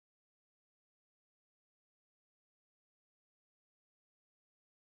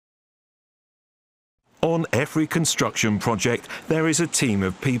On every construction project, there is a team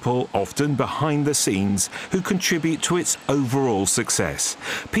of people, often behind the scenes, who contribute to its overall success.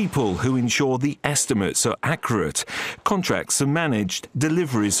 People who ensure the estimates are accurate, contracts are managed,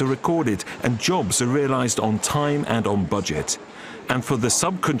 deliveries are recorded, and jobs are realised on time and on budget. And for the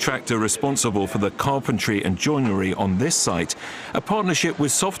subcontractor responsible for the carpentry and joinery on this site, a partnership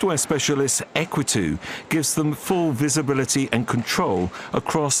with software specialist Equitu gives them full visibility and control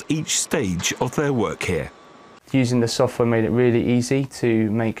across each stage of their work here. Using the software made it really easy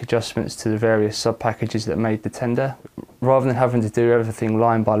to make adjustments to the various sub-packages that made the tender. Rather than having to do everything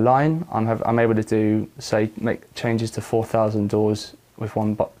line by line, I'm able to do, say, make changes to 4,000 doors with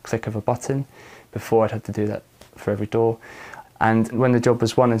one click of a button. Before I'd have to do that for every door. And when the job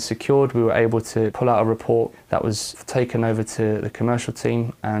was won and secured, we were able to pull out a report that was taken over to the commercial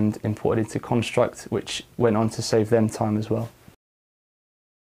team and imported into Construct, which went on to save them time as well.